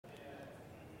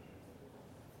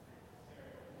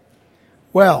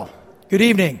Well, good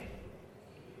evening.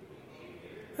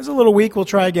 That's a little weak. We'll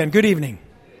try again. Good evening.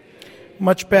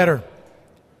 Much better.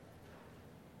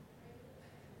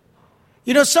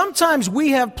 You know, sometimes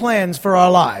we have plans for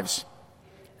our lives.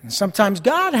 And sometimes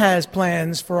God has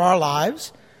plans for our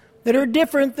lives that are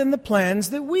different than the plans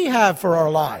that we have for our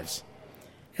lives.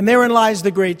 And therein lies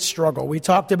the great struggle. We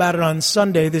talked about it on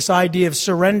Sunday, this idea of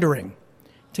surrendering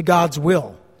to God's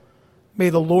will. May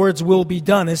the Lord's will be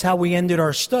done is how we ended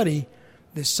our study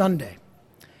this Sunday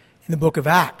in the book of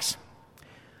Acts.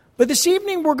 But this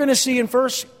evening we're going to see in 1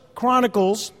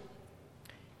 Chronicles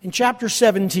in chapter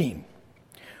 17.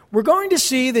 We're going to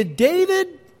see that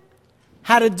David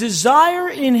had a desire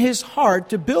in his heart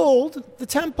to build the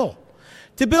temple,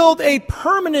 to build a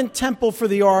permanent temple for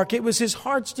the ark. It was his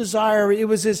heart's desire. It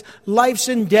was his life's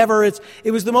endeavor.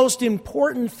 It was the most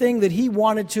important thing that he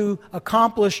wanted to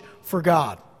accomplish for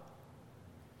God.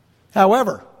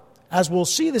 However, as we'll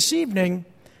see this evening,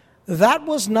 that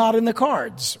was not in the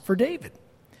cards for David.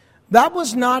 That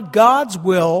was not God's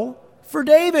will for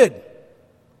David.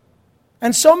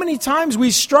 And so many times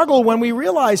we struggle when we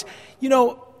realize,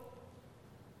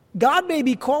 God may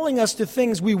be calling us to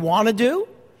things we want to do.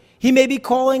 He may be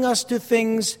calling us to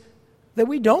things that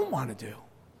we don't want to do.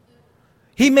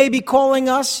 He may be calling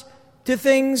us to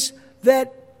things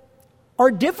that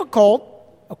are difficult,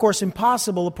 of course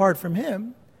impossible apart from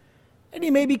Him. And He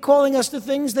may be calling us to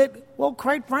things that, well,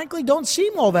 quite frankly, don't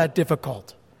seem all that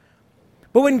difficult.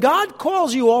 But when God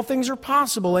calls you, all things are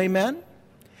possible, amen?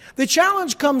 The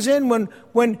challenge comes in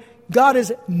when God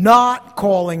is not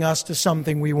calling us to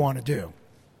something we want to do.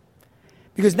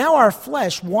 Because now our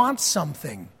flesh wants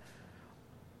something.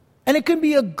 And it can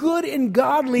be a good and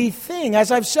godly thing.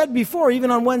 As I've said before,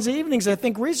 even on Wednesday evenings, I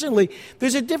think recently,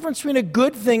 there's a difference between a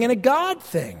good thing and a God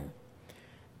thing.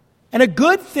 And a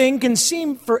good thing can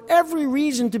seem for every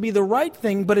reason to be the right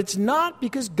thing, but it's not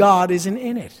because God isn't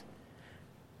in it.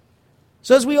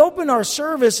 So as we open our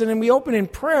service and then we open in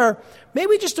prayer, may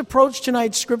we just approach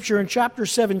tonight's scripture in chapter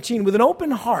 17 with an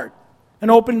open heart, an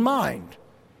open mind,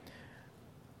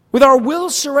 with our will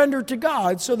surrendered to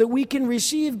God so that we can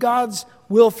receive God's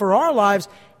will for our lives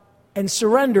and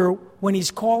surrender when He's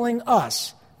calling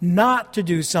us not to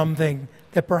do something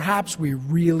that perhaps we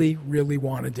really, really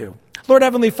want to do. Lord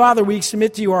Heavenly Father, we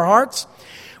submit to You our hearts.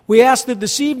 We ask that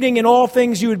this evening in all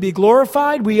things You would be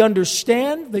glorified. We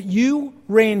understand that You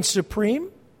reign supreme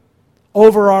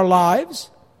over our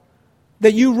lives,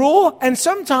 that You rule, and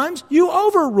sometimes You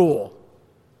overrule.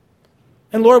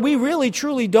 And Lord, we really,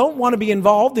 truly don't want to be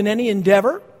involved in any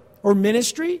endeavor or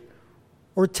ministry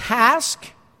or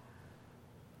task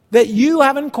that You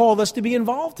haven't called us to be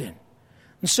involved in.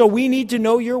 And so we need to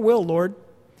know Your will, Lord.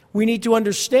 We need to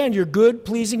understand Your good,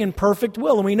 pleasing, and perfect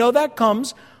will. And we know that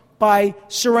comes by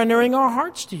surrendering our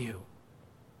hearts to You,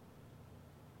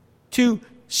 to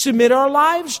submit our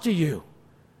lives to You,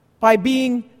 by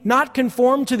being not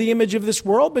conformed to the image of this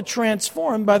world, but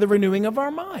transformed by the renewing of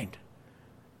our mind.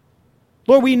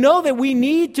 Lord, we know that we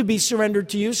need to be surrendered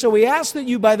to You, so we ask that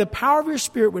You, by the power of Your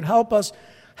Spirit, would help us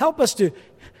to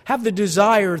have the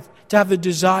desire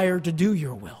to do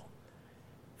Your will.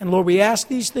 And Lord, we ask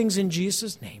these things in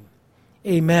Jesus' name.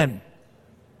 Amen.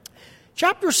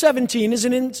 Chapter 17 is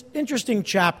an interesting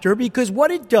chapter because what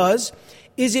it does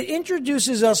is it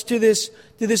introduces us to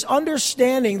this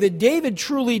understanding that David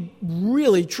truly,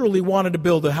 really, truly wanted to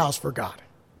build a house for God.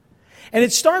 And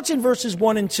it starts in verses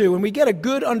 1 and 2, and we get a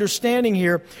good understanding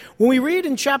here. When we read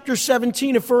in chapter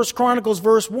 17 of 1 Chronicles,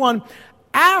 verse 1,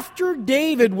 after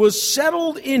David was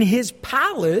settled in his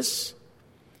palace,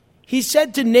 he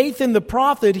said to Nathan the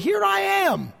prophet, "Here I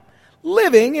am,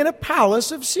 living in a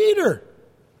palace of cedar,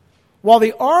 while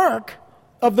the ark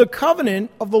of the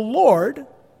covenant of the Lord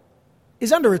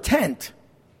is under a tent."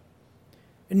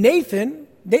 And Nathan,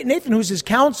 who's his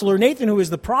counselor, Nathan, who is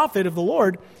the prophet of the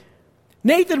Lord,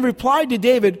 Nathan replied to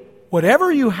David, "Whatever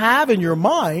you have in your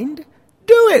mind,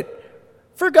 do it,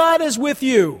 for God is with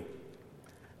you."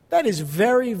 That is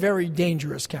very, very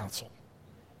dangerous counsel.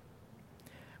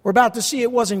 We're about to see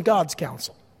it wasn't God's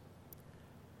counsel.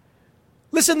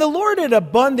 Listen, the Lord had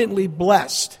abundantly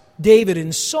blessed David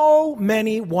in so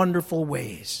many wonderful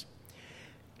ways.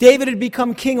 David had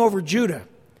become king over Judah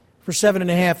for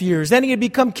 7.5 years. Then he had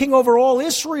become king over all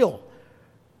Israel,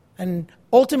 and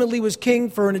ultimately was king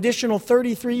for an additional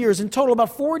 33 years. In total,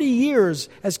 about 40 years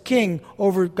as king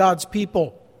over God's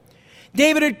people.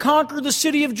 David had conquered the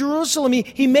city of Jerusalem.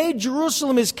 He made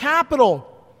Jerusalem his capital.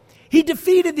 He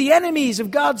defeated the enemies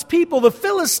of God's people, the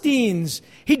Philistines.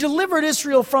 He delivered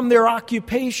Israel from their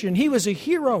occupation. He was a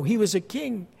hero. He was a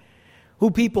king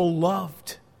who people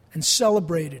loved and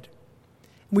celebrated.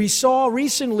 We saw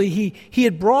recently he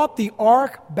had brought the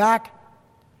ark back,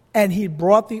 and he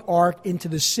brought the ark into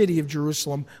the city of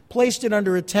Jerusalem, placed it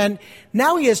under a tent.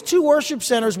 Now he has 2 worship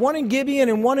centers, one in Gibeon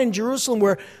and one in Jerusalem,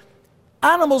 where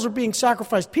animals are being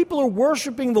sacrificed. People are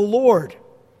worshiping the Lord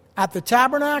at the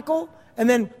tabernacle and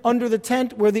then under the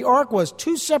tent where the ark was.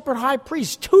 2 separate high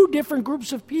priests, 2 different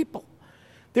groups of people.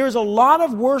 There's a lot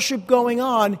of worship going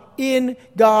on in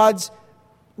God's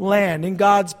land, in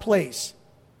God's place,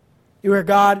 where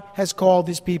God has called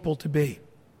his people to be.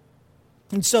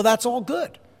 And so that's all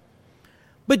good.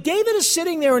 But David is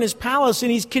sitting there in his palace,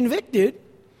 and he's convicted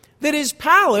that his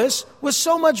palace was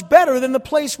so much better than the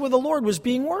place where the Lord was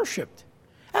being worshipped.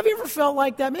 Have you ever felt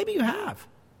like that? Maybe you have.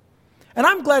 And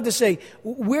I'm glad to say,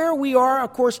 where we are,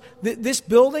 of course, this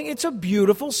building, it's a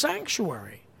beautiful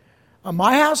sanctuary.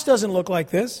 My house doesn't look like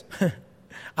this.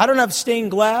 I don't have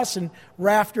stained glass and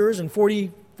rafters and 40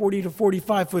 to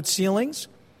 45-foot ceilings.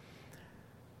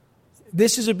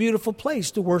 This is a beautiful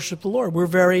place to worship the Lord. We're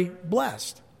very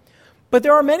blessed. But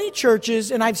there are many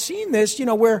churches, and I've seen this,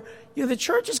 where the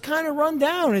church is kind of run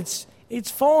down.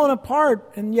 It's fallen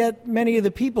apart, and yet many of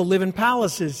the people live in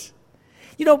palaces.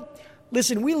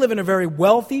 Listen, we live in a very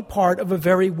wealthy part of a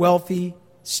very wealthy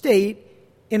state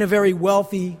in a very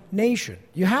wealthy nation.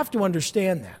 You have to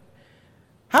understand that.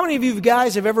 How many of you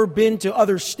guys have ever been to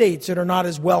other states that are not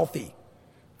as wealthy?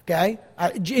 Okay?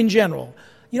 In general.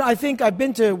 I think I've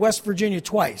been to West Virginia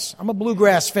twice. I'm a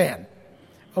bluegrass fan.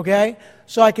 Okay?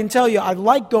 So I can tell you, I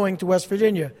like going to West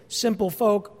Virginia. Simple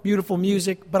folk, beautiful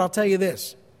music. But I'll tell you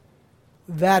this.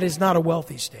 That is not a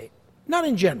wealthy state. Not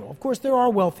in general. Of course, there are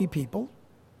wealthy people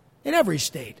in every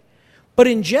state. But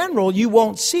in general, you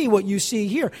won't see what you see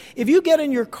here. If you get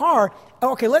in your car,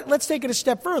 okay, let's take it a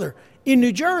step further. In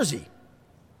New Jersey,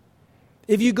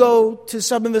 if you go to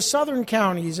some of the southern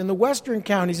counties and the western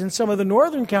counties and some of the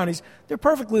northern counties, they're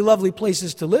perfectly lovely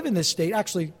places to live in this state.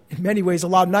 Actually, in many ways, a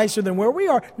lot nicer than where we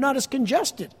are, not as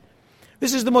congested.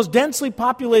 This is the most densely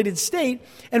populated state,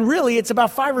 and really it's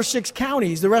about 5 or 6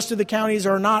 counties. The rest of the counties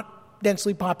are not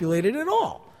densely populated at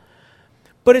all.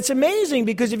 But it's amazing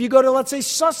because if you go to, let's say,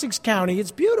 Sussex County, it's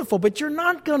beautiful, but you're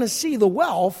not going to see the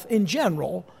wealth in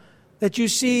general that you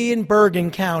see in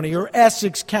Bergen County or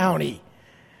Essex County.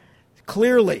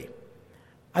 Clearly,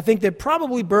 I think that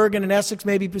probably Bergen and Essex,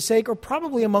 maybe Passaic, are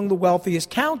probably among the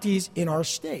wealthiest counties in our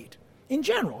state, in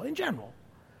general.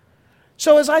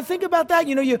 So as I think about that,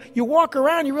 you walk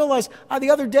around, you realize, the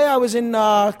other day I was in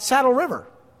Saddle River.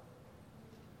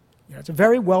 It's a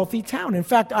very wealthy town. In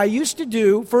fact, I used to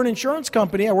do, for an insurance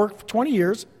company, I worked for 20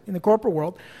 years in the corporate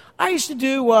world, I used to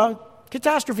do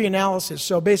catastrophe analysis.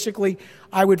 So basically,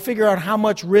 I would figure out how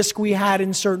much risk we had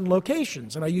in certain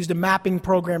locations. And I used a mapping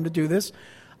program to do this.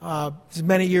 This is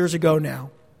many years ago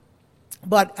now.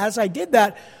 But as I did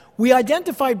that, we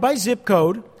identified by zip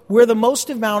code where the most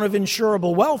amount of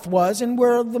insurable wealth was and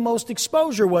where the most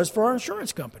exposure was for our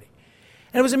insurance company.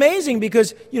 And it was amazing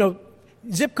because,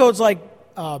 zip codes like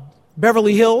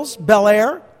Beverly Hills, Bel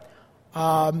Air,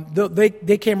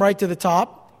 they came right to the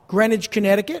top. Greenwich,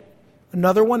 Connecticut,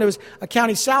 another one. There was a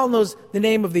county, Sal knows the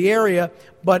name of the area,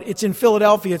 but it's in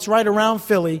Philadelphia. It's right around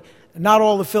Philly. Not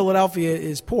all of Philadelphia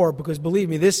is poor because, believe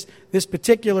me, this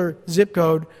particular zip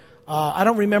code, I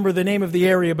don't remember the name of the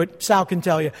area, but Sal can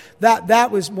tell you.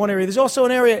 That was one area. There's also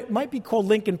an area, it might be called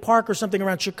Lincoln Park or something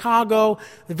around Chicago,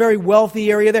 a very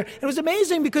wealthy area there. It was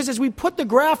amazing because as we put the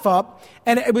graph up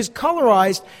and it was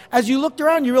colorized, as you looked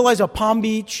around, you realized Palm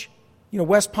Beach,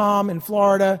 West Palm in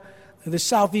Florida, the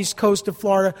southeast coast of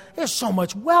Florida, there's so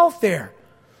much wealth there.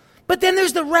 But then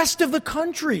there's the rest of the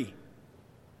country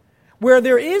where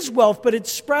there is wealth, but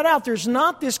it's spread out. There's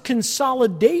not this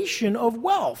consolidation of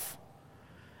wealth.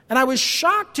 And I was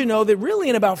shocked to know that really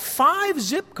in about 5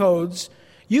 zip codes,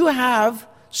 you have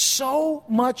so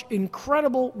much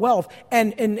incredible wealth.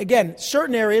 And again,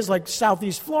 certain areas like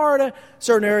southeast Florida,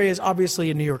 certain areas obviously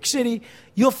in New York City,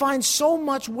 you'll find so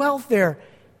much wealth there.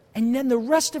 And then the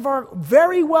rest of our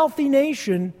very wealthy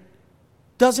nation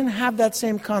doesn't have that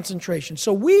same concentration.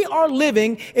 So we are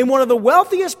living in one of the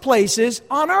wealthiest places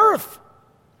on earth.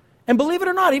 And believe it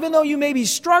or not, even though you may be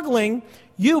struggling,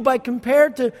 you, by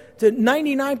compared to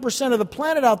 99% of the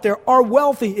planet out there, are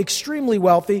wealthy, extremely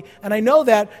wealthy. And I know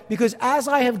that because as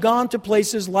I have gone to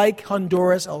places like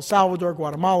Honduras, El Salvador,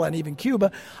 Guatemala, and even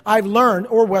Cuba, I've learned,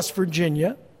 or West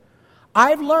Virginia,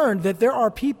 I've learned that there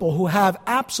are people who have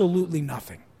absolutely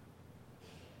nothing.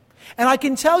 And I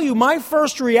can tell you, my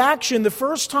first reaction, the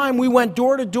first time we went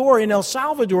door to door in El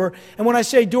Salvador, and when I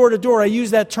say door to door, I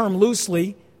use that term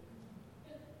loosely,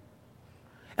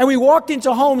 and we walked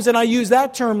into homes, and I use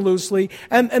that term loosely,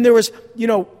 and there was,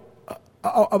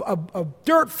 a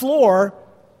dirt floor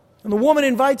And the woman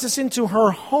invites us into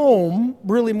her home,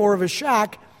 really more of a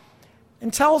shack,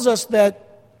 and tells us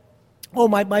that, oh,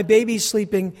 my baby's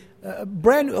sleeping,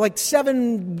 brand new, like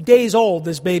 7 days old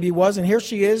this baby was, and here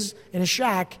she is in a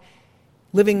shack,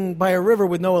 living by a river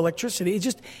with no electricity.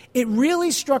 It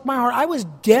really struck my heart. I was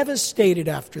devastated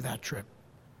after that trip.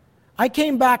 I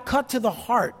came back cut to the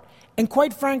heart, and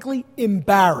quite frankly,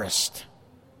 embarrassed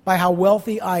by how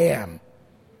wealthy I am.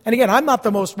 And again, I'm not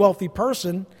the most wealthy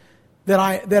person that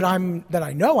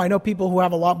I know. I know people who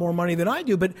have a lot more money than I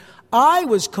do, but I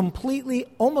was completely,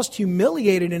 almost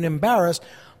humiliated and embarrassed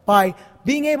by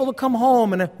being able to come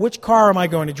home and which car am I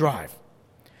going to drive?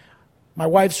 My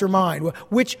wife's or mine?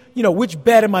 Which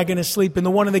bed am I going to sleep in?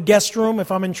 The one in the guest room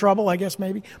if I'm in trouble, I guess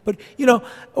maybe. But,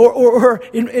 or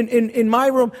in my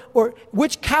room, or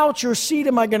which couch or seat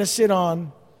am I going to sit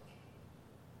on?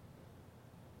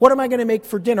 What am I going to make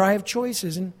for dinner? I have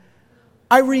choices. And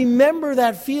I remember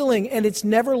that feeling, and it's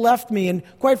never left me. And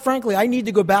quite frankly, I need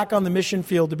to go back on the mission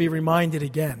field to be reminded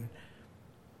again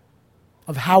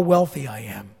of how wealthy I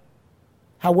am.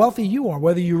 How wealthy you are,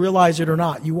 whether you realize it or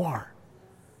not, you are.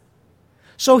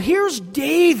 So here's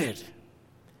David.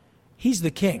 He's the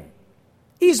king.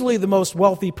 Easily the most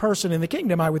wealthy person in the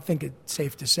kingdom, I would think it's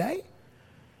safe to say.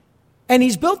 And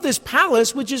he's built this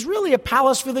palace, which is really a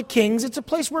palace for the kings. It's a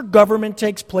place where government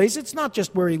takes place. It's not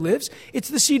just where he lives. It's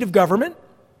the seat of government.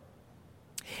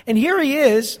 And here he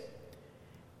is,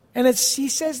 and he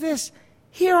says this,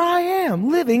 here I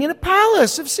am, living in a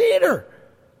palace of cedar,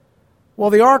 while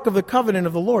the ark of the covenant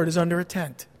of the Lord is under a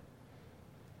tent.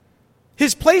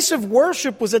 His place of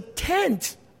worship was a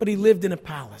tent, but he lived in a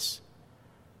palace.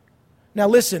 Now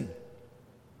listen,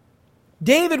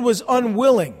 David was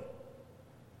unwilling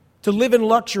to live in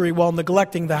luxury while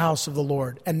neglecting the house of the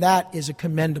Lord, and that is a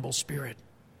commendable spirit.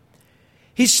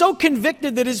 He's so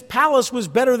convicted that his palace was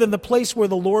better than the place where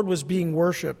the Lord was being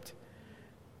worshipped.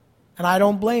 And I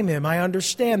don't blame him. I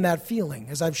understand that feeling,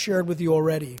 as I've shared with you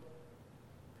already.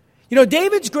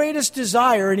 David's greatest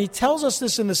desire, and he tells us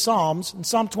this in the Psalms, in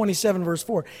Psalm 27, verse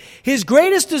 4, his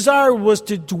greatest desire was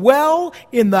to dwell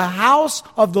in the house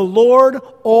of the Lord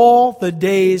all the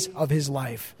days of his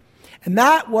life. And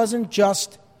that wasn't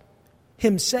just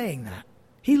him saying that.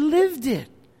 He lived it.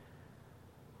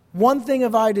 One thing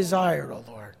have I desired, O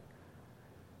Lord,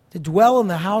 to dwell in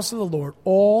the house of the Lord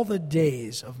all the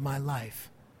days of my life.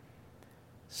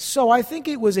 So I think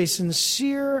it was a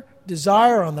sincere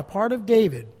desire on the part of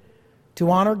David to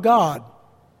honor God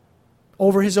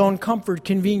over his own comfort,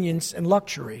 convenience, and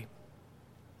luxury.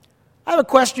 I have a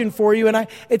question for you, and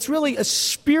it's really a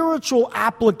spiritual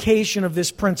application of this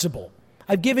principle.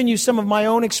 I've given you some of my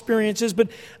own experiences, but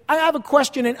I have a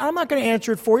question, and I'm not going to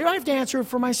answer it for you. I have to answer it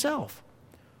for myself.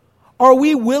 Are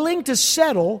we willing to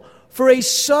settle for a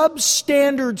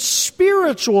substandard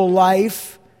spiritual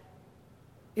life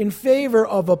in favor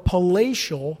of a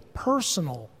palatial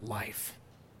personal life?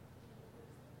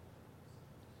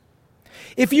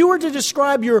 If you were to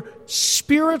describe your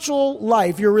spiritual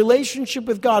life, your relationship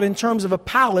with God in terms of a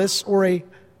palace or a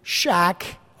shack,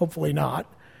 hopefully not,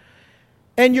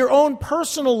 and your own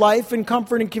personal life and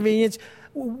comfort and convenience,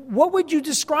 what would you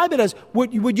describe it as?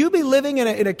 Would you be living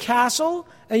in a castle,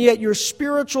 and yet your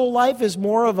spiritual life is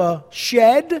more of a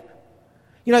shed?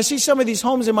 I see some of these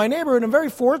homes in my neighborhood, and I'm very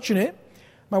fortunate.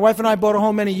 My wife and I bought a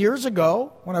home many years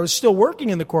ago when I was still working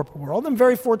in the corporate world. I'm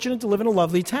very fortunate to live in a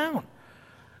lovely town.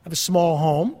 I have a small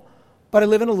home, but I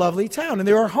live in a lovely town. And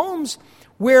there are homes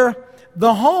where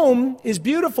the home is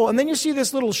beautiful, and then you see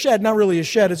this little shed, not really a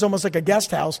shed, it's almost like a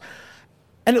guest house,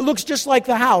 and it looks just like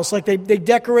the house, like they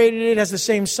decorated it, has the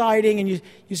same siding, and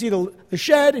you see the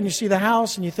shed, and you see the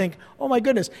house, and you think, oh my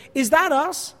goodness, is that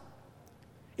us?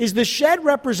 Is the shed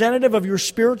representative of your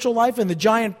spiritual life and the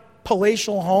giant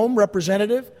palatial home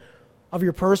representative of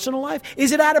your personal life?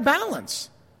 Is it out of balance?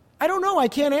 I don't know. I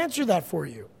can't answer that for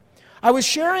you. I was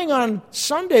sharing on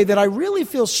Sunday that I really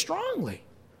feel strongly,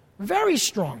 very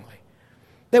strongly,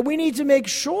 that we need to make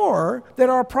sure that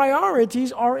our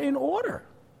priorities are in order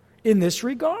in this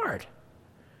regard.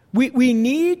 We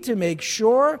need to make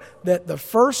sure that the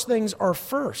first things are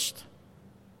first.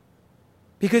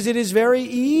 Because it is very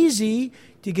easy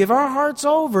to give our hearts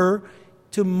over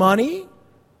to money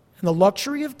and the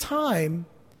luxury of time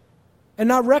and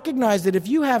not recognize that if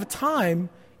you have time,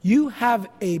 you have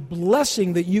a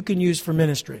blessing that you can use for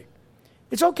ministry.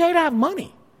 It's okay to have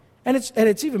money, and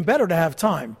it's even better to have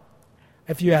time,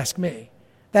 if you ask me.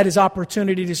 That is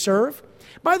opportunity to serve.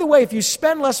 By the way, if you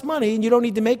spend less money and you don't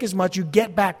need to make as much, you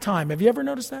get back time. Have you ever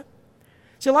noticed that?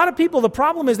 See, a lot of people, the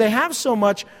problem is they have so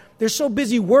much, they're so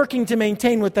busy working to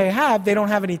maintain what they have, they don't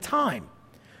have any time.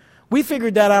 We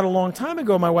figured that out a long time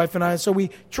ago, my wife and I, so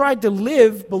we tried to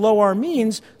live below our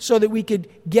means so that we could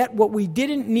get what we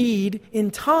didn't need in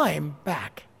time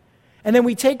back. And then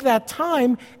we take that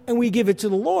time and we give it to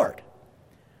the Lord.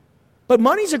 But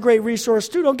money's a great resource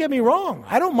too, don't get me wrong.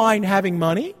 I don't mind having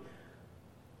money.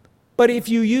 But if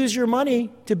you use your money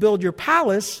to build your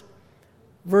palace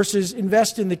versus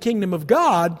invest in the kingdom of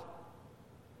God,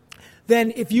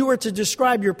 then if you were to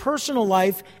describe your personal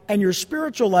life and your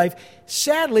spiritual life,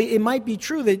 sadly, it might be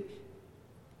true that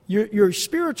your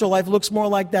spiritual life looks more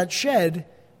like that shed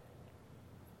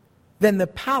than the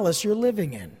palace you're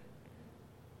living in.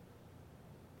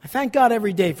 I thank God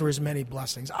every day for His many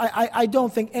blessings. I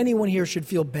don't think anyone here should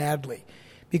feel badly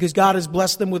because God has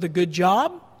blessed them with a good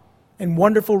job and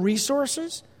wonderful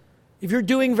resources. If you're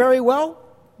doing very well,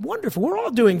 wonderful. We're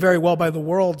all doing very well by the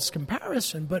world's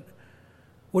comparison, but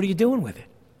what are you doing with it?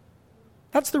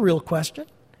 That's the real question.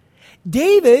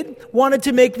 David wanted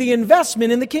to make the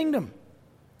investment in the kingdom.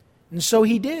 And so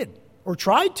he did, or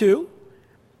tried to.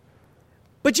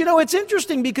 But it's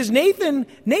interesting because Nathan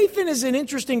is an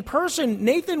interesting person.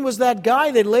 Nathan was that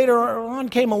guy that later on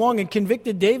came along and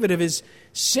convicted David of his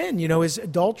sin, his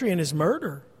adultery and his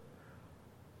murder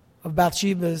of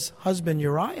Bathsheba's husband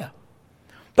Uriah.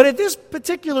 But at this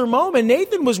particular moment,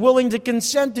 Nathan was willing to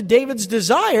consent to David's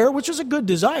desire, which was a good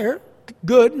desire.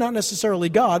 Good, not necessarily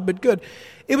God, but good.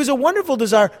 It was a wonderful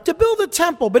desire to build a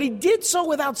temple, but he did so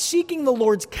without seeking the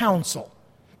Lord's counsel.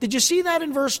 Did you see that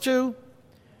in verse 2?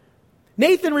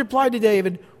 Nathan replied to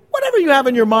David, "Whatever you have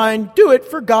in your mind, do it,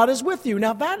 for God is with you."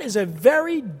 Now that is a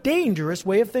very dangerous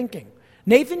way of thinking.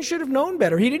 Nathan should have known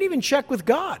better. He didn't even check with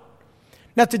God.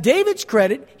 Now to David's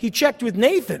credit, he checked with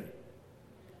Nathan.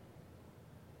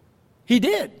 He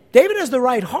did. David has the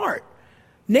right heart.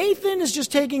 Nathan is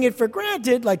just taking it for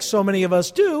granted, like so many of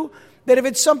us do, that if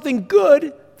it's something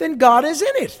good, then God is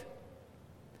in it.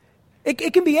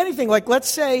 It can be anything. Like let's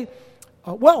say,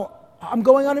 I'm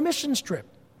going on a missions trip.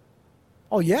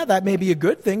 Oh yeah, that may be a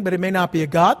good thing, but it may not be a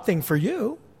God thing for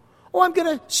you. Oh, I'm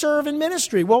going to serve in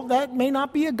ministry. Well, that may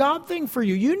not be a God thing for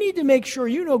you. You need to make sure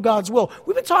you know God's will.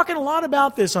 We've been talking a lot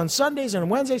about this on Sundays and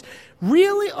Wednesdays,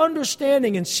 really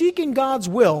understanding and seeking God's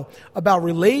will about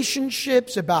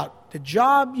relationships, about the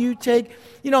job you take.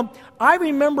 I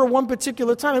remember one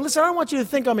particular time, and listen, I don't want you to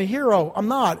think I'm a hero. I'm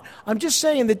not. I'm just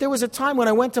saying that there was a time when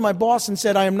I went to my boss and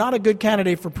said, I am not a good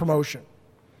candidate for promotion.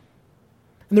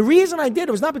 And the reason I did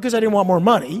it was not because I didn't want more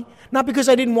money, not because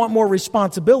I didn't want more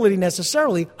responsibility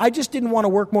necessarily. I just didn't want to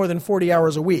work more than 40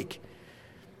 hours a week.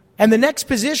 And the next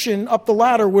position up the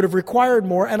ladder would have required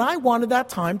more, and I wanted that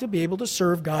time to be able to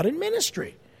serve God in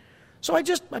ministry. So I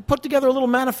put together a little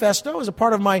manifesto as a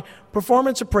part of my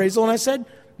performance appraisal, and I said,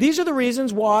 these are the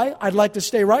reasons why I'd like to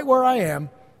stay right where I am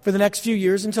for the next few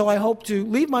years until I hope to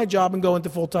leave my job and go into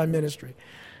full-time ministry.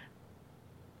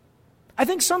 I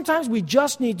think sometimes we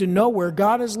just need to know where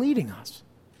God is leading us.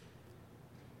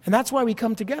 And that's why we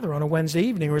come together on a Wednesday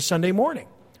evening or a Sunday morning.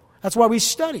 That's why we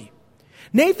study.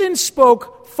 Nathan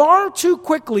spoke far too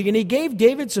quickly, and he gave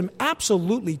David some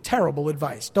absolutely terrible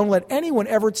advice. Don't let anyone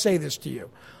ever say this to you.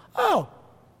 Oh,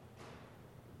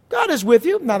 God is with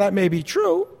you. Now that may be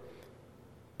true,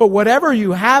 but whatever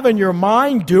you have in your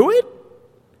mind, do it?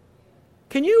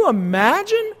 Can you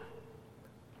imagine?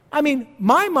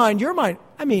 My mind, your mind,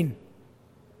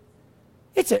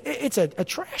 it's a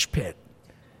trash pit.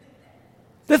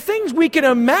 The things we can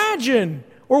imagine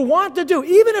or want to do,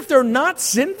 even if they're not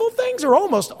sinful things, are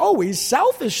almost always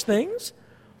selfish things.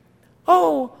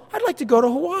 Oh, I'd like to go to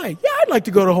Hawaii. Yeah, I'd like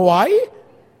to go to Hawaii.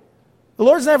 The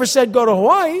Lord's never said go to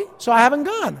Hawaii, so I haven't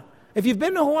gone. If you've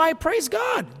been to Hawaii, praise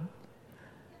God.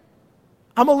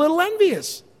 I'm a little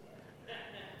envious.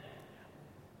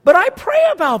 But I pray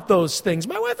about those things.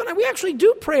 My wife and I, we actually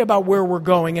do pray about where we're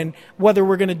going and whether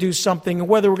we're going to do something and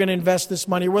whether we're going to invest this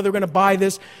money or whether we're going to buy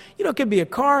this. It can be a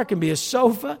car, it can be a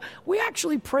sofa. We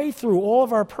actually pray through all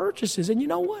of our purchases. And you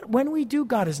know what? When we do,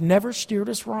 God has never steered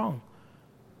us wrong.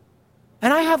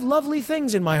 And I have lovely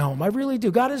things in my home. I really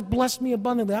do. God has blessed me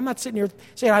abundantly. I'm not sitting here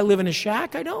saying I live in a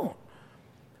shack. I don't.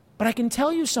 But I can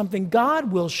tell you something.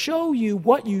 God will show you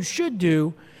what you should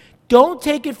do. Don't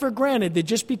take it for granted that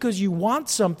just because you want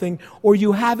something or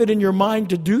you have it in your mind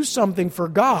to do something for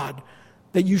God,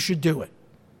 that you should do it.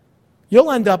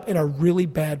 You'll end up in a really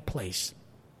bad place.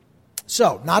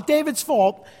 So, not David's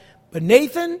fault, but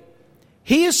Nathan,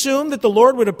 he assumed that the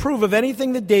Lord would approve of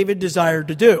anything that David desired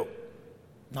to do.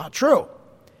 Not true.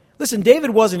 Listen, David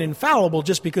wasn't infallible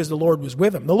just because the Lord was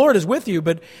with him. The Lord is with you,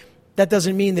 but that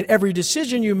doesn't mean that every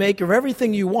decision you make or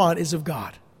everything you want is of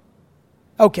God.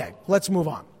 Okay, let's move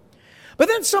on. But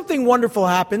then something wonderful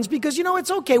happens because, it's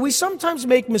okay. We sometimes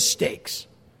make mistakes.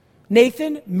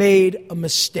 Nathan made a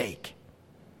mistake.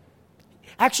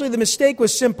 Actually, the mistake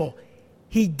was simple.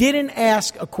 He didn't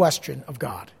ask a question of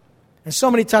God. And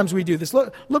so many times we do this.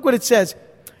 Look what it says.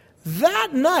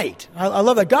 That night, I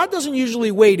love that. God doesn't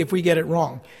usually wait if we get it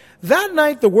wrong. That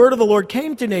night, the word of the Lord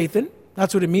came to Nathan.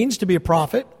 That's what it means to be a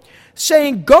prophet.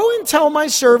 Saying, go and tell my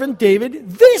servant David,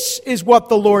 this is what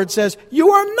the Lord says.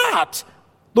 You are not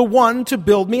the one to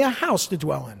build me a house to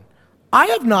dwell in. I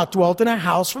have not dwelt in a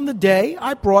house from the day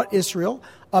I brought Israel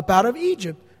up out of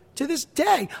Egypt to this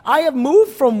day. I have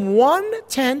moved from one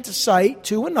tent site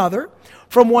to another,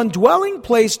 from one dwelling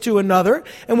place to another.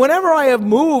 And whenever I have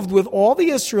moved with all the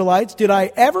Israelites, did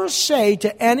I ever say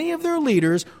to any of their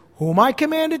leaders, whom I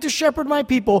commanded to shepherd my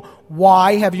people,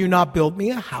 why have you not built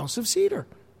me a house of cedar?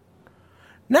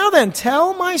 Now then,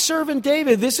 tell my servant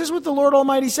David, this is what the Lord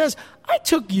Almighty says. I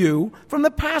took you from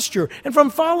the pasture and from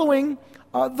following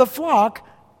the flock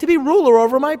to be ruler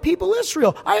over my people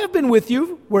Israel. I have been with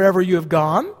you wherever you have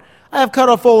gone. I have cut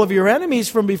off all of your enemies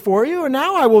from before you, and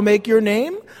now I will make your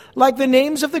name like the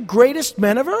names of the greatest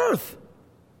men of earth.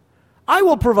 I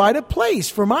will provide a place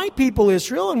for my people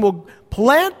Israel and will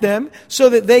plant them so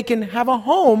that they can have a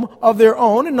home of their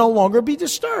own and no longer be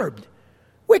disturbed.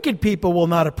 Wicked people will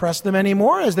not oppress them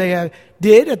anymore as they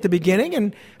did at the beginning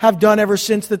and have done ever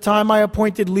since the time I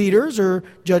appointed leaders or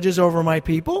judges over my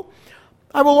people.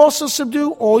 I will also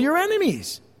subdue all your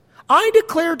enemies. I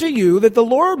declare to you that the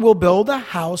Lord will build a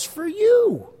house for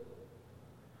you.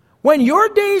 When your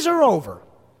days are over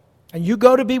and you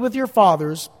go to be with your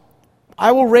fathers,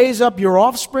 I will raise up your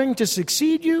offspring to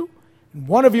succeed you, and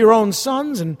one of your own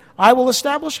sons, and I will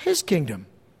establish his kingdom.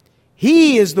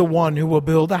 He is the one who will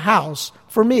build a house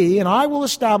for me, and I will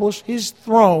establish his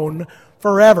throne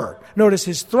forever. Notice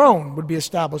his throne would be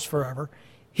established forever.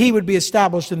 He would be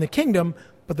established in the kingdom,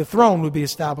 but the throne would be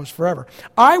established forever.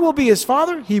 I will be his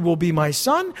father. He will be my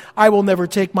son. I will never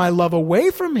take my love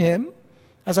away from him,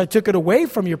 as I took it away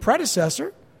from your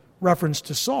predecessor, reference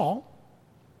to Saul.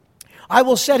 I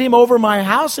will set him over my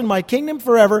house and my kingdom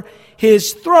forever.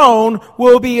 His throne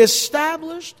will be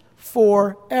established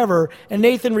forever. And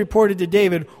Nathan reported to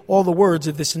David all the words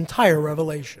of this entire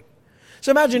revelation.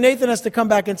 So imagine Nathan has to come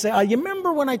back and say, you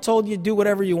remember when I told you do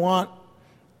whatever you want?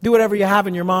 Do whatever you have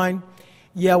in your mind?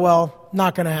 Yeah, well,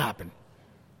 not going to happen.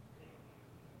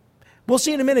 We'll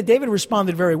see in a minute, David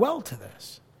responded very well to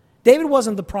this. David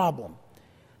wasn't the problem.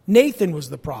 Nathan was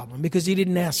the problem because he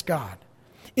didn't ask God.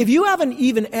 If you haven't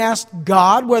even asked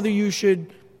God whether you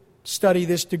should study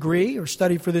this degree or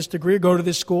study for this degree or go to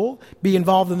this school, be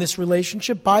involved in this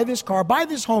relationship, buy this car, buy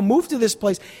this home, move to this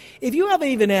place, if you haven't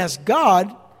even asked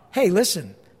God, hey,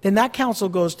 listen, then that counsel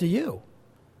goes to you.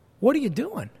 What are you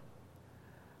doing?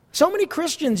 So many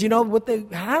Christians, I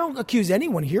don't accuse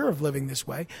anyone here of living this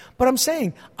way, but I'm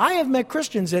saying I have met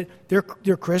Christians that they're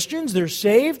Christians, they're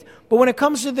saved, but when it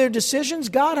comes to their decisions,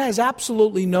 God has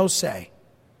absolutely no say.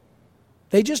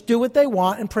 They just do what they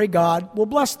want and pray God will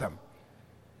bless them.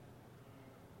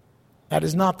 That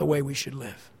is not the way we should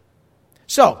live.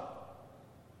 So,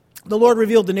 the Lord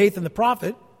revealed to Nathan the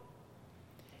prophet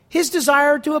his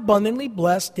desire to abundantly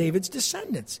bless David's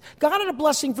descendants. God had a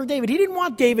blessing for David. He didn't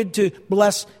want David to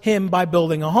bless him by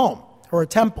building a home or a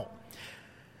temple.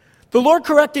 The Lord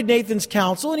corrected Nathan's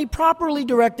counsel, and he properly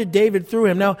directed David through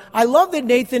him. Now, I love that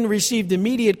Nathan received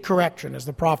immediate correction as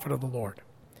the prophet of the Lord.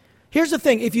 Here's the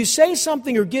thing. If you say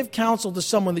something or give counsel to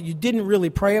someone that you didn't really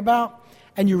pray about,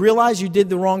 and you realize you did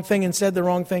the wrong thing and said the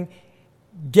wrong thing,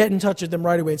 get in touch with them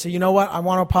right away and say, you know what, I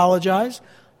want to apologize.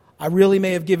 I really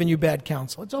may have given you bad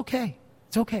counsel. It's okay.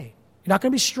 It's okay. You're not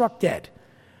going to be struck dead.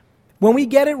 When we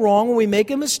get it wrong, when we make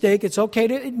a mistake, it's okay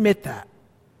to admit that.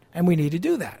 And we need to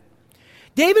do that.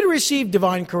 Nathan received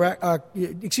divine correction.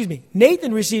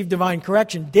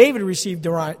 David received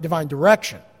divine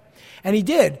direction. And he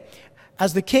did,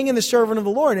 as the king and the servant of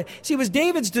the Lord. See, it was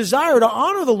David's desire to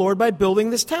honor the Lord by building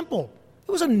this temple.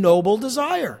 It was a noble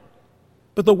desire.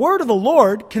 But the word of the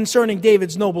Lord concerning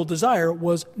David's noble desire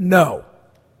was no.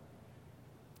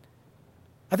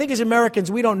 I think as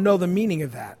Americans, we don't know the meaning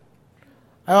of that.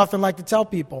 I often like to tell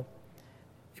people,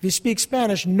 if you speak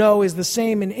Spanish, no is the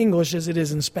same in English as it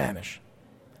is in Spanish.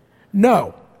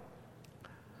 No.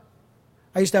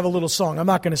 I used to have a little song. I'm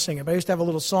not going to sing it, but I used to have a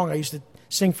little song I used to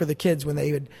sing for the kids when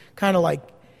they would kind of like,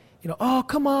 oh,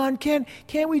 come on, can't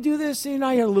we do this?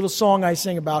 I had a little song I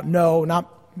sing about no, not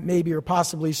maybe or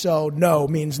possibly so. No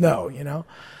means no,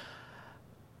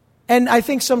 And I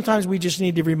think sometimes we just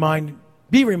need to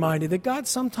be reminded that God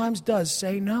sometimes does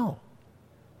say no.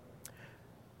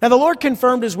 Now, the Lord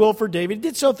confirmed his will for David. He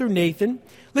did so through Nathan.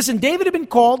 Listen, David had been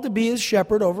called to be his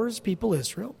shepherd over his people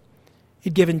Israel.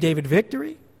 He'd given David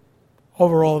victory,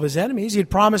 over all of his enemies. He had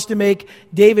promised to make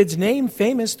David's name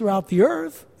famous throughout the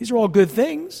earth. These are all good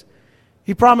things.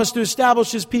 He promised to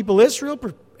establish his people Israel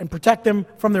and protect them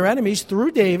from their enemies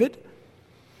through David.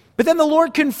 But then the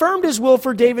Lord confirmed his will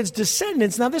for David's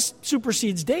descendants. Now this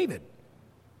supersedes David.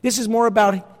 This is more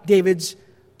about David's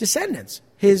descendants,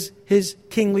 his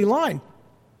kingly line.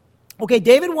 Okay,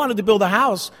 David wanted to build a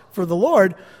house for the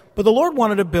Lord, but the Lord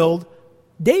wanted to build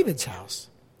David's house.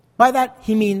 By that,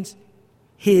 he means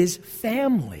his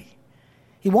family.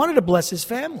 He wanted to bless his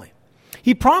family.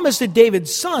 He promised that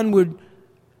David's son would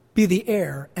be the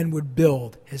heir and would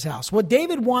build his house. What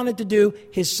David wanted to do,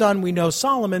 his son, we know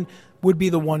Solomon, would be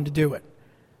the one to do it.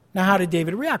 Now, how did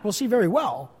David react? We'll see very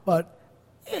well, but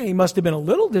he must have been a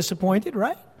little disappointed,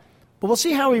 right? But we'll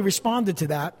see how he responded to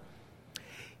that.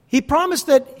 He promised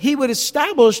that he would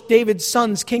establish David's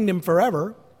son's kingdom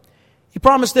forever. He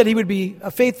promised that he would be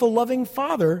a faithful, loving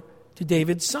father to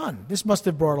David's son. This must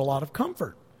have brought a lot of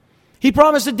comfort. He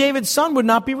promised that David's son would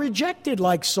not be rejected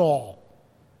like Saul.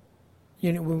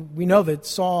 You know, we know that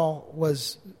Saul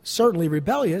was certainly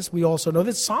rebellious. We also know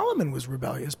that Solomon was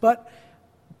rebellious. But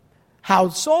how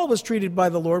Saul was treated by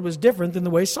the Lord was different than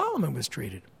the way Solomon was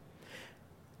treated.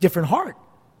 Different heart,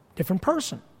 different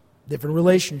person, different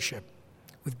relationship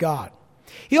with God.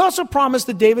 He also promised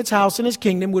that David's house and his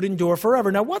kingdom would endure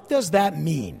forever. Now, what does that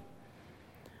mean?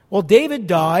 Well, David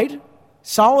died.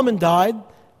 Solomon died.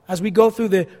 As we go through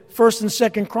the 1st and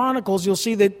 2nd Chronicles, you'll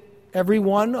see that every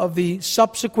one of the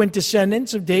subsequent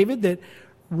descendants of David that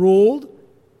ruled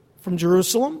from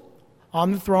Jerusalem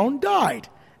on the throne died.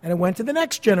 And it went to the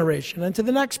next generation and to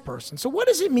the next person. So what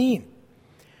does it mean?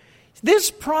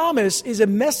 This promise is a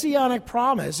messianic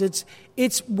promise.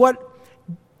 It's what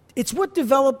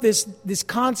developed this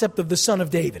concept of the Son of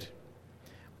David.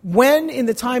 When in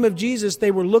the time of Jesus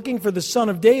they were looking for the Son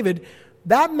of David,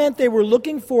 that meant they were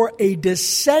looking for a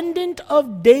descendant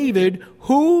of David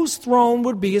whose throne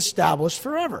would be established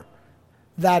forever.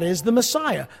 That is the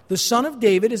Messiah. The Son of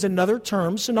David is another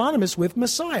term synonymous with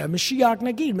Messiah, Mashiach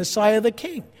Nagid, Messiah the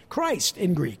King, Christ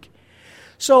in Greek.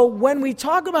 So when we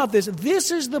talk about this,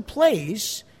 this is the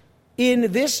place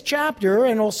in this chapter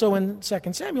and also in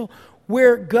 2 Samuel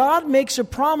where God makes a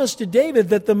promise to David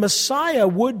that the Messiah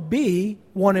would be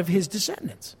one of his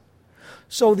descendants.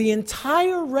 So the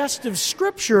entire rest of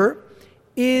Scripture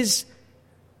is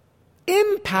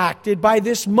impacted by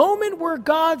this moment where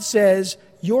God says,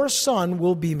 your son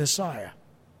will be Messiah.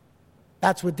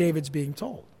 That's what David's being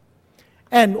told.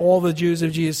 And all the Jews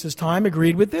of Jesus' time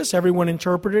agreed with this. Everyone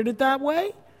interpreted it that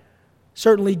way.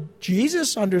 Certainly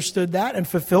Jesus understood that and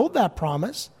fulfilled that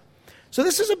promise. So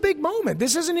this is a big moment.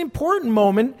 This is an important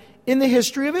moment in the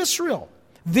history of Israel.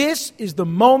 This is the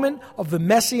moment of the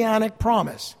messianic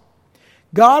promise.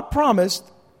 God promised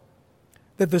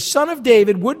that the Son of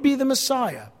David would be the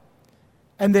Messiah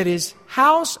and that his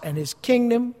house and his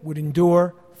kingdom would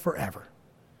endure forever.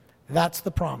 That's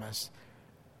the promise.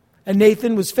 And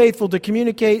Nathan was faithful to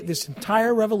communicate this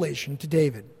entire revelation to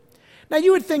David. Now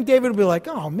you would think David would be like,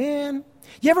 oh man,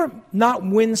 you ever not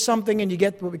win something and you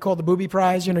get what we call the booby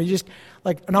prize? You know, you just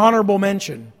like an honorable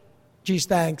mention. Geez,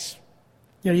 thanks.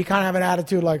 You know, you kind of have an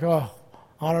attitude like, oh,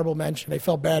 honorable mention. They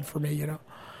felt bad for me, you know.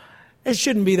 It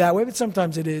shouldn't be that way, but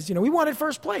sometimes it is. You know, we wanted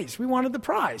first place. We wanted the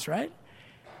prize, right?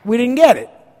 We didn't get it.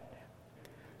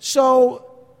 So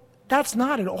that's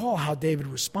not at all how David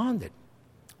responded.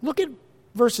 Look at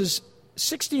verses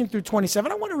 16 through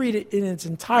 27. I want to read it in its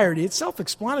entirety. It's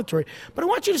self-explanatory. But I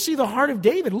want you to see the heart of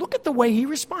David. Look at the way he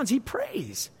responds. He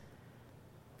prays.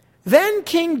 Then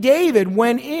King David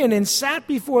went in and sat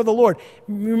before the Lord.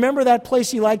 Remember that place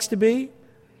he likes to be?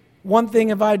 One thing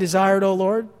have I desired, O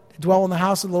Lord, to dwell in the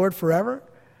house of the Lord forever.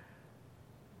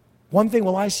 One thing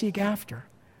will I seek after.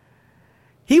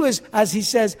 He was, as he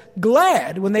says,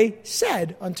 glad when they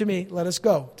said unto me, let us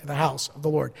go to the house of the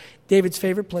Lord. David's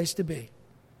favorite place to be.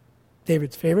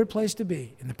 David's favorite place to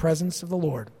be, in the presence of the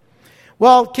Lord.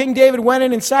 Well, King David went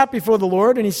in and sat before the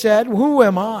Lord, and he said, who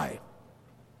am I,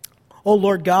 O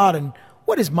Lord God, and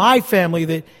what is my family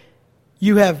that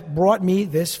you have brought me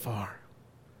this far?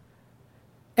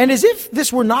 And as if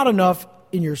this were not enough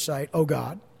in your sight, O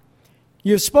God,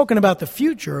 you have spoken about the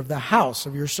future of the house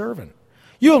of your servant.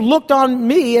 You have looked on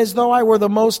me as though I were the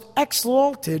most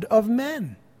exalted of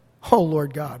men. Oh,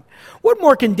 Lord God, what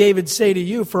more can David say to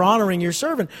you for honoring your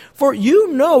servant? For you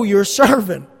know your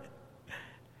servant.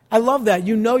 I love that.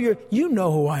 You know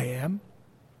who I am.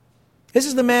 This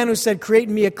is the man who said, create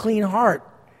in me a clean heart,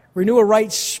 renew a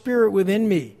right spirit within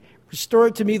me,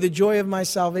 restore to me the joy of my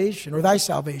salvation, or thy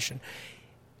salvation.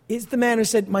 It's the man who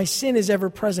said, my sin is ever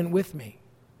present with me.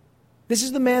 This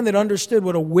is the man that understood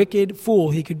what a wicked fool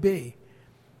he could be.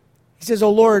 He says,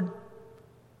 oh Lord,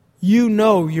 You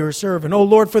know your servant. O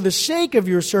Lord, for the sake of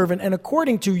your servant and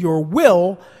according to your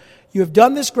will, you have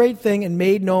done this great thing and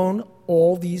made known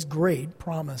all these great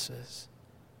promises.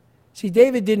 See,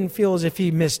 David didn't feel as if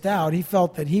he missed out. He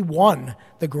felt that he won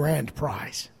the grand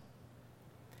prize.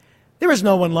 There is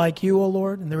no one like you, O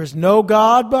Lord, and there is no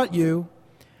God but you,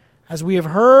 as we have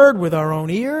heard with our own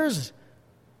ears.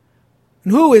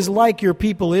 And who is like your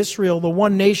people Israel, the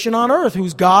one nation on earth,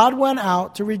 whose God went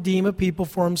out to redeem a people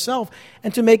for himself,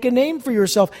 and to make a name for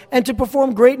yourself, and to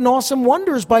perform great and awesome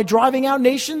wonders by driving out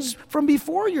nations from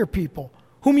before your people,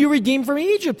 whom you redeemed from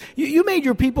Egypt. You made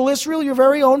your people Israel your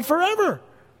very own forever.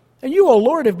 And you, O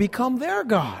Lord, have become their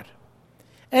God.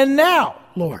 And now,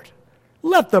 Lord,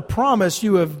 let the promise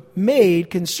you have made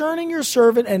concerning your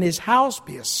servant and his house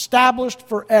be established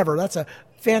forever. That's a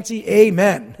fancy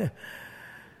amen.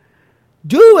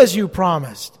 Do as you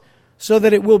promised, so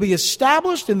that it will be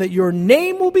established and that your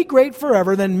name will be great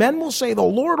forever. Then men will say, the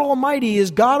Lord Almighty is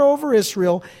God over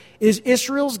Israel, is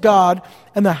Israel's God,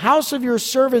 and the house of your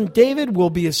servant David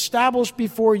will be established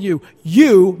before you.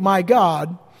 You, my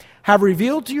God, have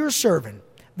revealed to your servant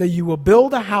that you will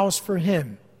build a house for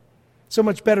him. So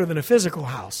much better than a physical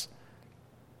house.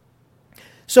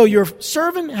 So your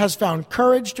servant has found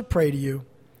courage to pray to you.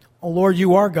 O Lord,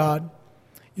 you are God.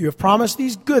 You have promised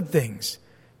these good things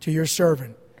to your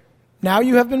servant. Now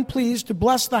you have been pleased to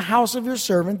bless the house of your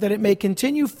servant, that it may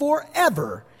continue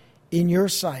forever in your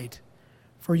sight.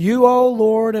 For you, O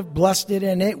Lord, have blessed it,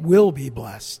 and it will be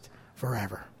blessed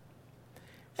forever.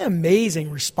 An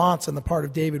amazing response on the part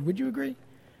of David. Would you agree?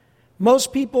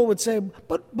 Most people would say,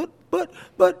 but,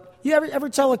 you ever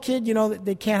tell a kid, that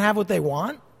they can't have what they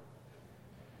want?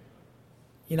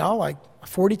 Like a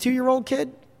 42-year-old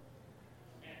kid?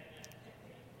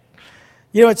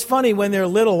 It's funny when they're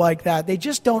little like that. They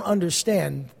just don't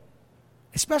understand,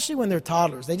 especially when they're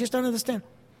toddlers. They just don't understand.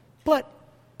 But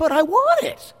I want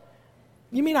it.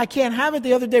 You mean I can't have it?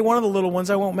 The other day, one of the little ones,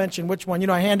 I won't mention which one,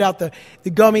 I hand out the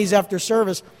gummies after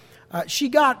service. She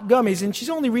got gummies, and she's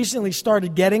only recently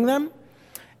started getting them.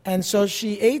 And so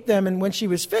she ate them, and when she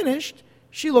was finished,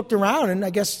 she looked around, and I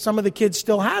guess some of the kids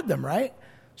still had them, right?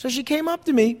 So she came up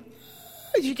to me.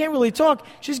 She can't really talk.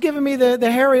 She's giving me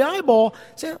the hairy eyeball,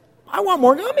 saying, I want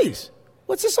more gummies.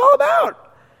 What's this all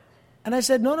about? And I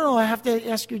said, no, I have to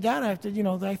ask your dad. I have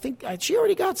to, I think she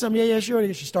already got some. Yeah, she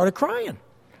already. She started crying.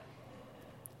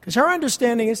 Because her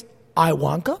understanding is, I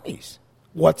want gummies.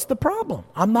 What's the problem?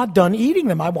 I'm not done eating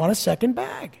them. I want a second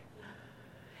bag.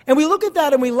 And we look at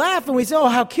that and we laugh and we say, oh,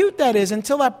 how cute that is,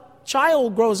 until that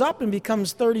child grows up and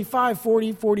becomes 35,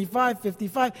 40, 45,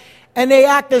 55, and they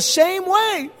act the same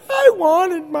way. I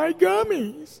wanted my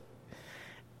gummies.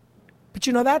 But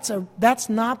that's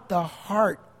not the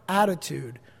heart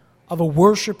attitude of a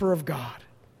worshiper of God.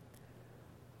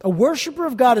 A worshiper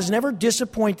of God is never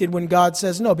disappointed when God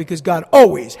says no, because God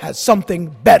always has something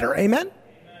better. Amen?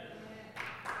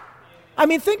 I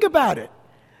mean, think about it.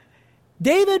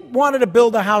 David wanted to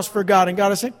build a house for God, and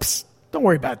God is saying, psst, don't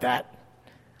worry about that.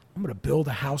 I'm going to build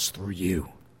a house through you.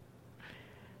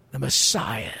 The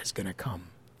Messiah is going to come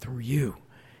through you.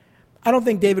 I don't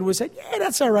think David would say, yeah,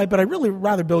 that's all right, but I'd really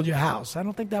rather build you a house. I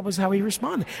don't think that was how he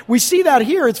responded. We see that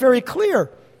here. It's very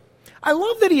clear. I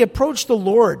love that he approached the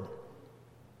Lord.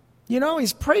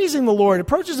 He's praising the Lord.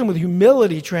 Approaches him with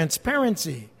humility,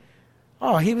 transparency.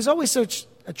 Oh, he was always such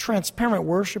a transparent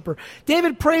worshiper.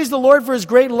 David praised the Lord for his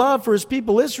great love for his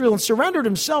people Israel and surrendered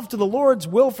himself to the Lord's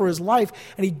will for his life,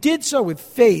 and he did so with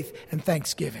faith and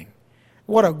thanksgiving.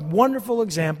 What a wonderful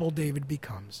example David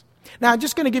becomes. Now, I'm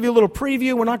just going to give you a little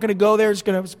preview. We're not going to go there.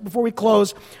 Before we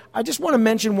close, I just want to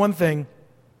mention one thing.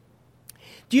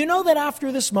 Do you know that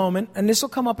after this moment, and this will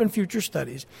come up in future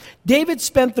studies, David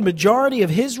spent the majority of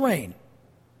his reign,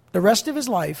 the rest of his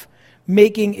life,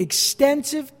 making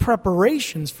extensive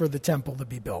preparations for the temple to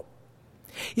be built.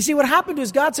 You see, what happened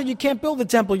is God said, you can't build the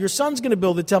temple. Your son's going to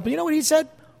build the temple. You know what he said?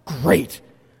 Great.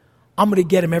 I'm going to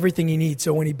get him everything he needs,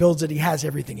 so when he builds it, he has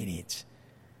everything he needs.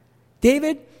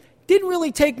 David didn't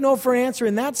really take no for an answer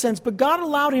in that sense, but God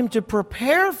allowed him to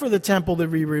prepare for the temple to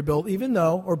be rebuilt, even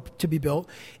though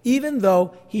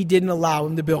he didn't allow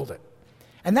him to build it.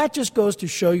 And that just goes to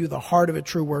show you the heart of a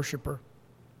true worshiper.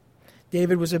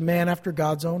 David was a man after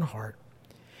God's own heart.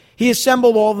 He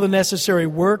assembled all the necessary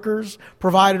workers,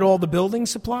 provided all the building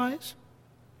supplies.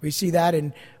 We see that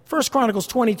in 1 Chronicles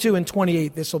 22 and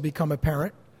 28. This will become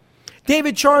apparent.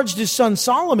 David charged his son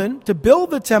Solomon to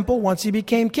build the temple once he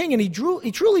became king, and he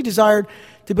truly desired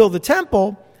to build the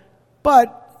temple,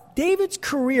 but David's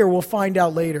career, we'll find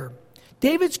out later,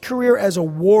 David's career as a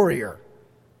warrior,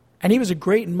 and he was a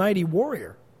great and mighty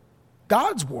warrior,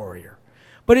 God's warrior,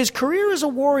 But his career as a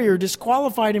warrior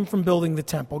disqualified him from building the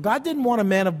temple. God didn't want a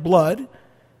man of blood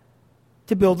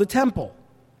to build the temple.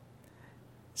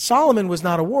 Solomon was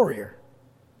not a warrior.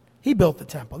 He built the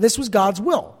temple. This was God's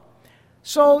will.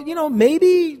 So,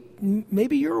 maybe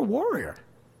you're a warrior.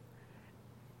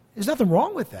 There's nothing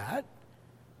wrong with that.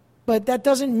 But that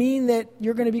doesn't mean that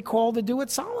you're going to be called to do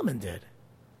what Solomon did.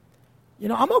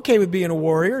 I'm okay with being a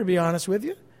warrior, to be honest with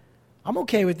you. I'm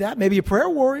okay with that. Maybe a prayer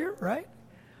warrior, right?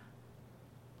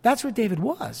 That's what David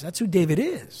was. That's who David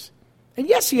is. And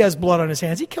yes, he has blood on his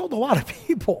hands. He killed a lot of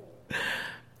people. He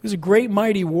was a great,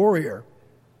 mighty warrior.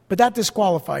 But that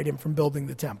disqualified him from building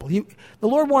the temple. The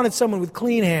Lord wanted someone with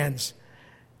clean hands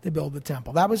to build the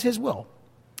temple. That was his will.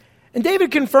 And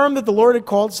David confirmed that the Lord had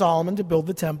called Solomon to build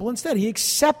the temple instead. He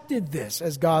accepted this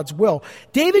as God's will.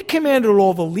 David commanded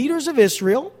all the leaders of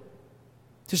Israel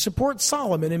to support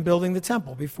Solomon in building the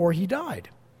temple before he died.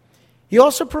 He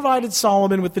also provided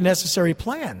Solomon with the necessary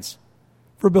plans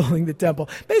for building the temple.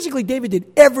 Basically, David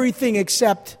did everything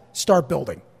except start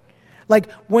building. Like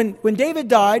when David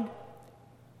died,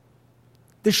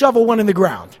 the shovel went in the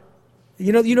ground.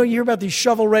 You hear about these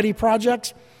shovel-ready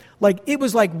projects? It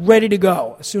was ready to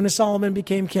go as soon as Solomon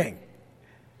became king.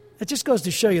 It just goes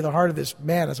to show you the heart of this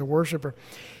man as a worshiper.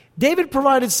 David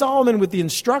provided Solomon with the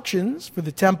instructions for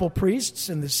the temple priests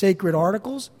and the sacred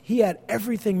articles. He had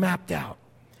everything mapped out.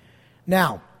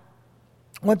 Now,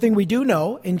 one thing we do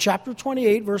know in chapter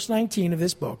 28, verse 19 of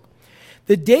this book,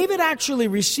 that David actually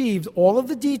received all of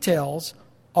the details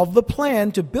of the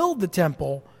plan to build the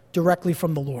temple directly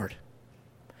from the Lord.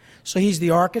 So he's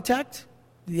the architect,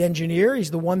 the engineer. He's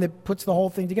the one that puts the whole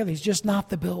thing together. He's just not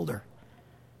the builder.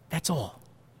 That's all.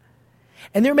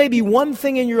 And there may be one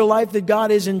thing in your life that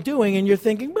God isn't doing, and you're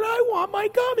thinking, but I want my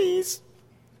gummies.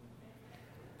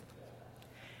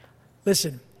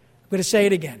 Listen, I'm going to say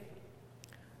it again.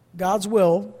 God's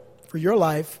will for your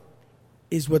life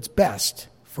is what's best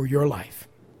for your life.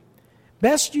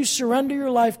 Best you surrender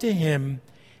your life to Him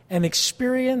and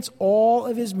experience all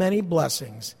of His many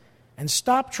blessings and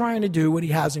stop trying to do what He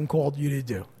hasn't called you to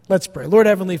do. Let's pray. Lord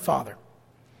Heavenly Father,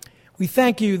 we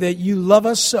thank You that You love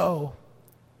us so.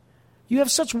 You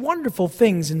have such wonderful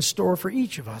things in store for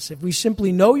each of us if we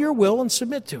simply know Your will and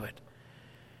submit to it.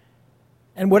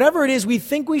 And whatever it is we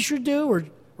think we should do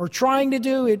or trying to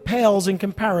do, it pales in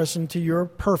comparison to Your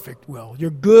perfect will, Your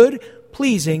good,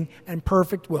 pleasing, and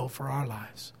perfect will for our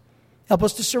lives. Help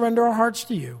us to surrender our hearts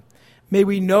to You. May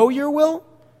we know Your will,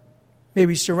 may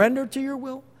we surrender to Your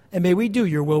will, and may we do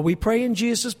Your will. We pray in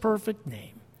Jesus' perfect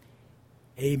name.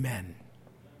 Amen.